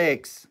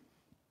Exotics.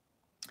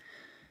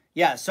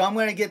 Yeah, so I'm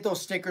going to get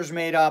those stickers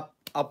made up.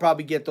 I'll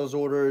probably get those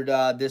ordered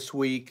this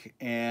week.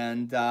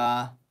 And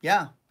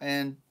yeah,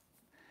 and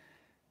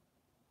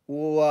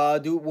we'll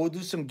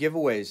do some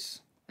giveaways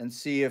and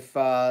see if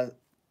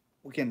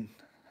we can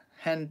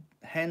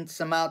hand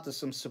some out to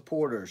some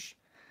supporters.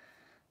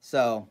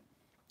 So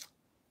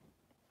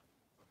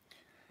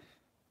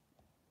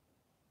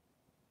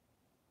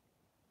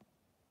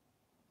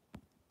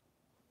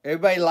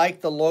everybody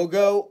like the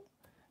logo?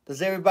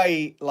 Does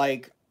everybody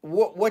like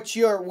what's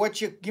your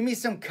give me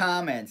some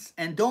comments,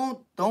 and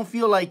don't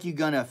feel like you're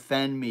gonna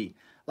offend me.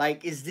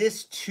 Like, is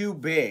this too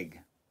big?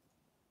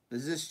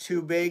 Is this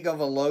too big of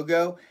a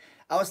logo?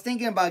 I was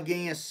thinking about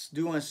doing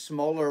a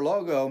smaller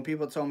logo, and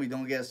people told me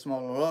don't get a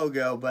smaller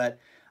logo, but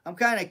I'm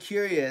kind of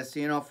curious,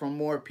 you know, from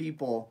more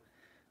people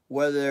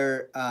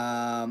whether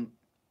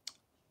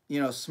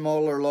you know,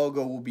 smaller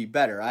logo will be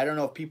better. I don't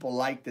know if people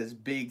like this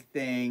big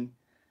thing,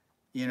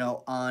 you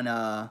know,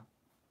 on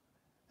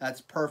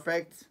that's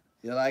perfect.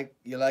 You like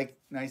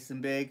nice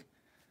and big.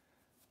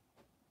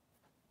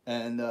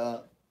 And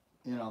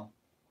you know,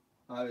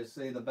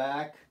 obviously the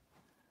back.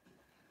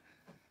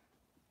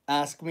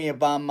 Ask me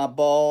about my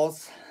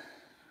balls.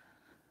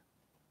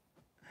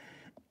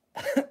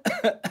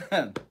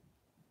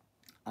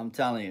 I'm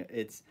telling you,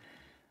 it's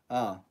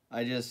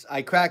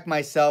I crack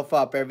myself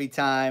up every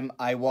time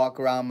I walk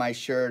around my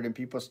shirt and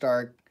people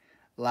start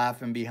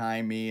laughing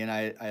behind me, and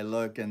I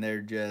look and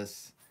they're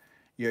just,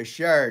 your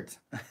shirt.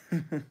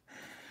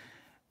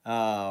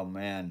 Oh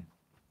man,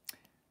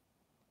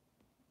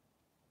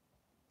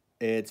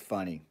 it's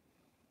funny.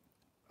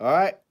 All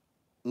right,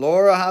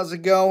 Laura, how's it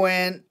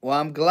going? Well,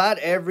 I'm glad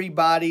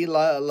everybody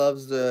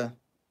loves the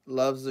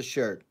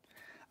shirt.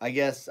 I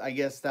guess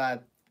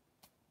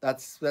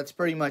that's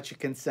pretty much a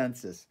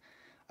consensus.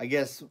 I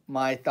guess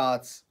my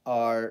thoughts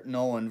are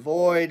null and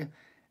void,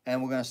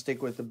 and we're gonna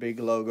stick with the big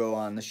logo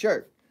on the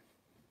shirt.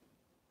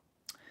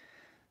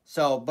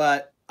 So,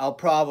 but I'll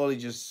probably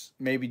just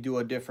maybe do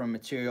a different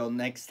material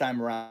next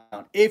time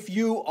around. If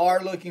you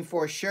are looking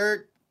for a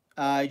shirt,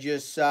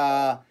 just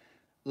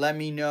let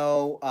me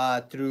know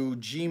through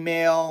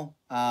Gmail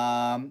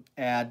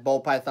at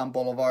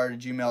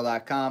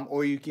BallPythonBlvd@gmail.com,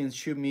 or you can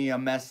shoot me a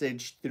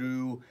message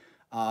through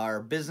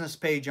our business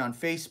page on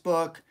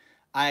Facebook.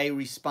 I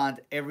respond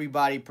to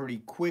everybody pretty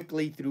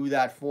quickly through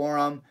that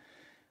forum.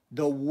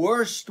 The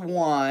worst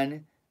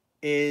one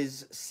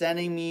is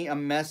sending me a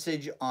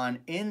message on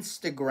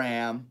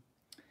Instagram.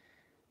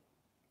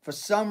 For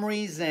some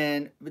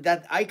reason,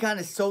 that icon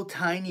is so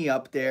tiny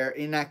up there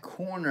in that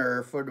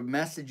corner for the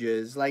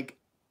messages. Like,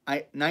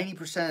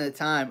 90% of the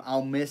time,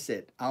 I'll miss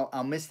it.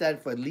 I'll miss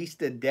that for at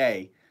least a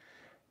day.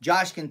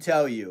 Josh can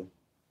tell you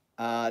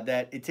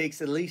that it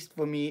takes at least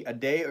for me a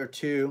day or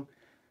two,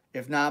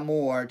 if not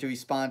more, to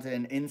respond to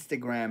an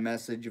Instagram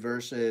message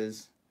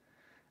versus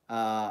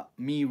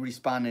me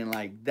responding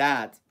like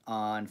that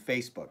on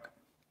Facebook.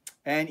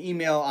 And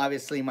email,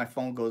 obviously, my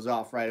phone goes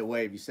off right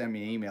away if you send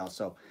me an email.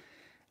 So,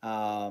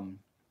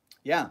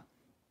 yeah.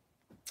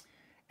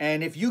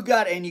 And if you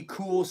got any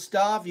cool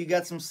stuff, you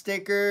got some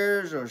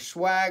stickers or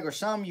swag or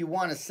something you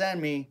want to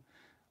send me,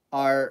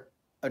 our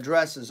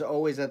address is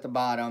always at the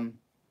bottom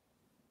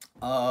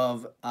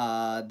of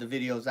the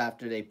videos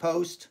after they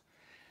post.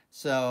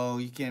 So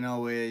you can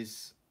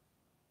always,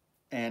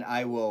 and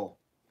I will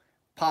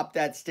pop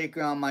that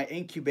sticker on my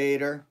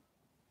incubator.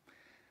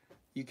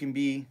 You can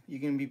be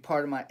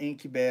part of my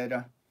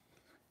incubator.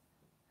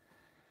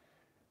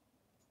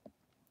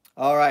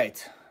 All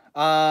right.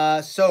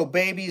 So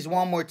babies,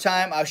 one more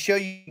time. I'll show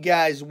you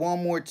guys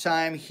one more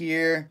time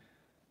here.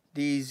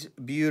 These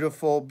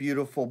beautiful,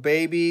 beautiful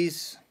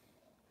babies.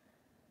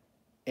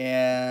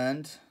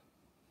 And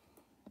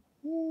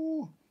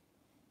woo,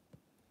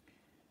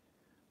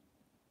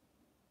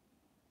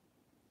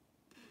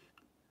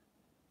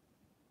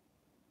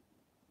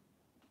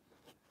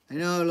 I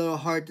know, a little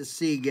hard to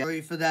see, guys.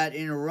 Sorry for that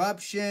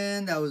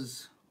interruption. That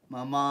was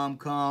my mom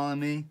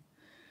calling me.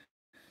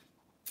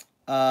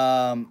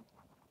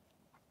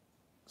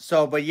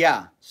 So, but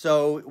yeah.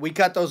 So, we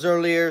cut those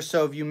earlier.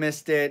 So, if you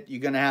missed it,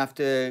 you're going to have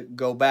to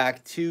go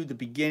back to the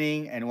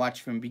beginning and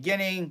watch from the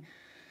beginning.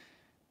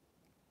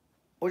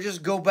 Or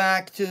just go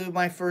back to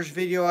my first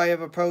video I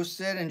ever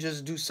posted and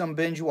just do some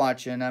binge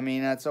watching. I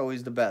mean, that's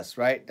always the best,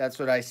 right? That's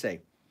what I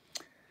say.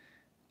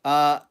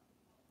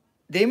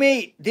 They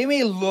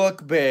may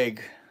look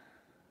big,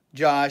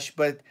 Josh,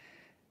 but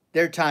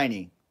they're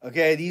tiny.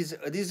 Okay, these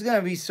are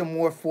gonna be some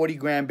more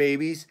 40-gram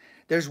babies.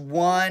 There's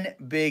one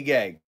big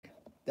egg.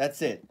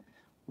 That's it.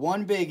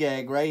 One big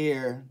egg right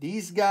here.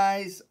 These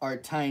guys are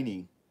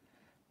tiny,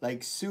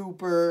 like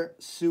super,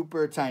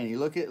 super tiny.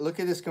 Look at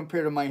this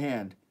compared to my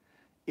hand.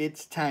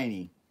 It's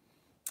tiny.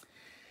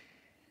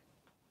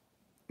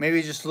 Maybe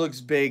it just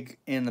looks big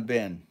in the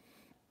bin.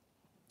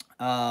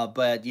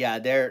 But yeah,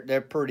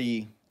 they're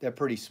pretty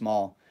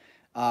small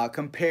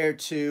compared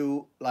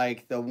to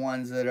like the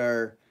ones that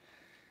are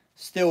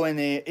still in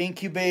the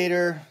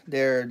incubator.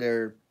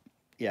 They're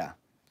yeah,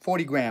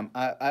 40 gram.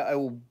 I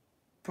will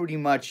pretty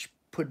much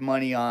put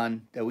money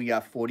on that we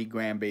got 40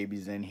 gram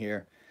babies in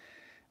here.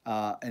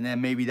 And then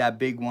maybe that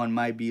big one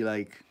might be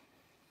like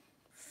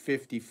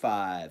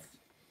 55.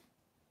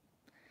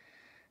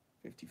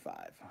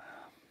 55.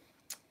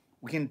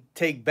 We can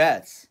take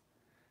bets.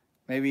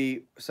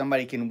 Maybe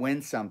somebody can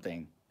win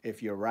something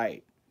if you're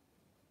right.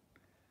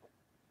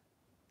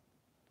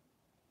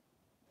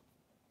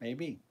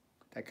 Maybe.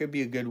 That could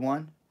be a good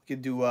one. We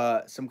could do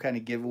some kind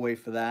of giveaway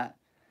for that.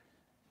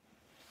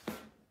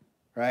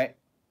 Right?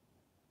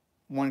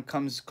 One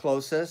comes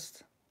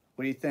closest.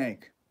 What do you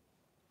think?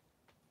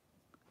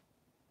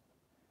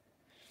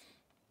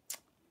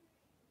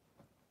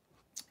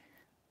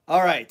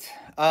 All right.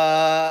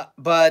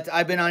 But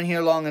I've been on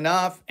here long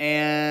enough,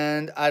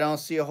 and I don't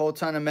see a whole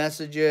ton of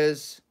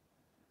messages.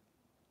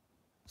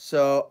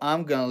 So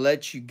I'm going to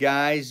let you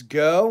guys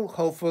go.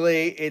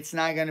 Hopefully it's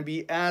not going to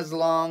be as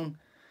long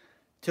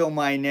till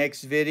my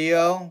next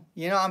video.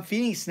 You know, I'm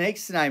feeding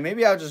snakes tonight.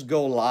 Maybe I'll just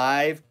go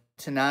live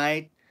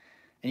tonight,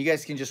 and you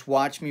guys can just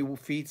watch me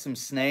feed some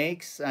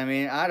snakes. I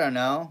mean, I don't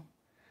know.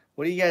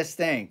 What do you guys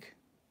think?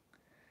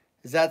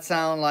 Does that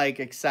sound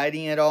like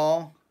exciting at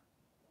all?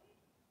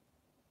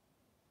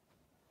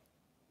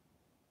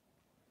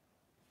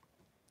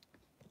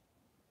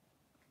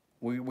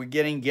 We're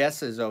getting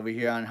guesses over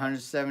here on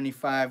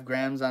 175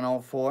 grams on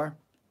all four.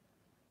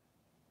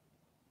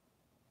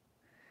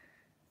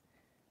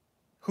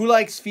 Who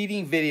likes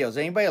feeding videos?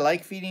 Anybody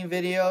like feeding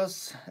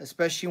videos?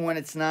 Especially when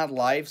it's not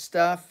live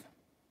stuff?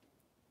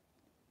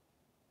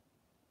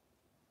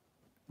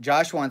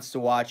 Josh wants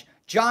to watch.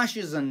 Josh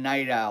is a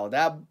night owl.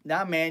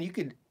 That man, you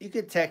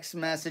could text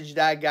message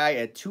that guy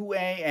at 2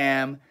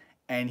 a.m.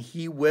 and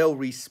he will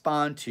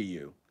respond to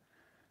you.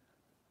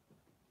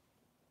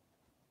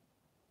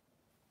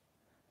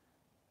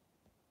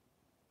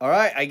 All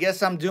right, I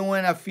guess I'm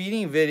doing a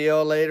feeding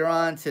video later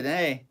on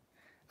today.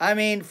 I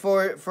mean,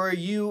 for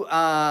you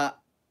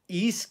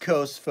East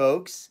Coast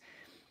folks,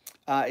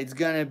 it's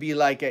going to be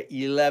like a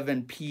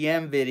 11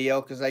 p.m. video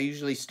because I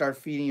usually start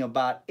feeding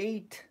about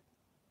 8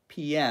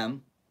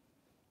 p.m.,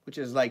 which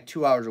is like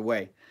 2 hours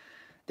away.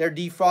 They're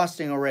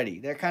defrosting already.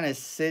 They're kind of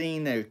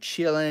sitting, they're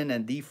chilling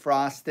and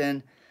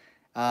defrosting.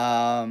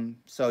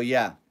 So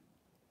yeah,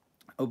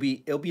 it'll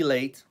be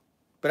late.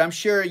 But I'm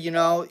sure, you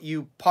know,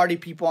 you party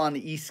people on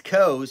the East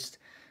Coast,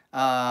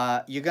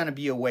 you're going to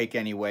be awake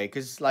anyway.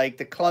 Because, like,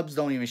 the clubs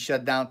don't even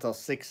shut down till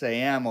 6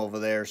 a.m. over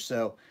there.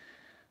 So,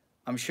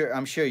 I'm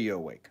sure you're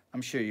awake.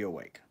 I'm sure you're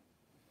awake.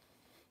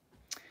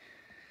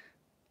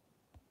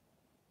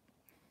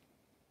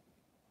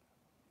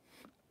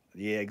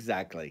 Yeah,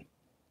 exactly.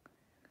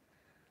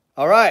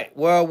 All right.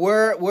 Well,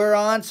 we're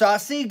on. So, I'll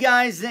see you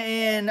guys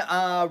in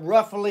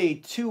roughly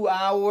 2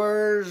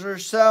 hours or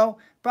so.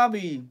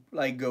 Probably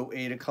like go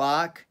 8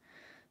 o'clock.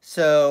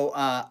 So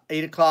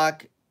 8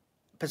 o'clock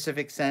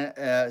Pacific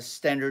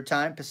Standard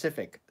Time.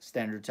 Pacific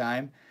Standard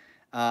Time.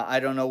 I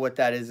don't know what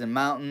that is in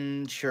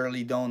Mountain.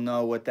 Surely don't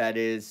know what that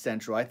is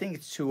Central. I think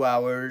it's 2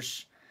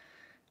 hours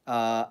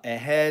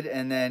ahead,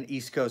 and then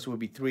East Coast would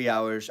be 3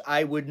 hours.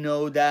 I would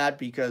know that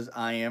because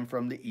I am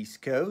from the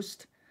East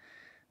Coast.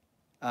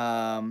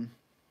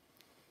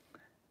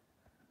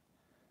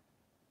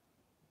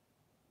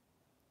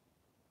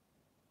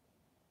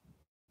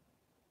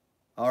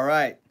 All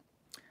right.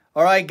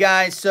 All right,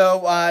 guys.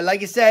 So,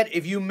 like I said,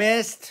 if you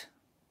missed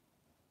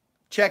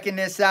checking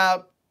this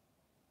out,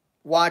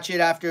 watch it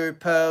after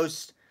it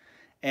posts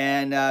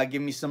and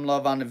give me some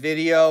love on the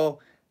video.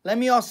 Let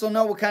me also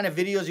know what kind of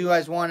videos you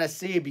guys want to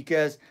see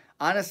because,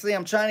 honestly,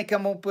 I'm trying to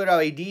come up with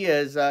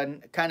ideas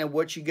on kind of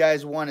what you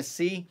guys want to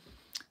see.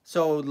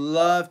 So,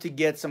 love to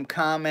get some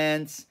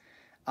comments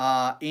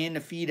in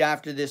the feed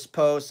after this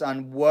post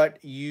on what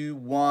you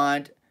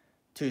want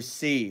to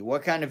see,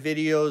 what kind of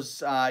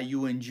videos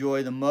you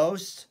enjoy the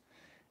most,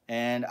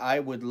 and I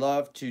would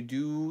love to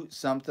do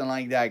something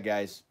like that,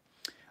 guys.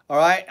 All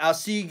right, I'll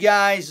see you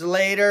guys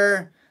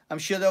later. I'm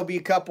sure there'll be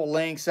a couple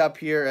links up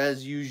here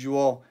as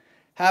usual.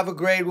 Have a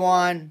great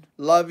one.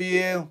 Love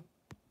you.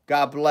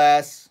 God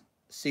bless.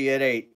 See you at 8.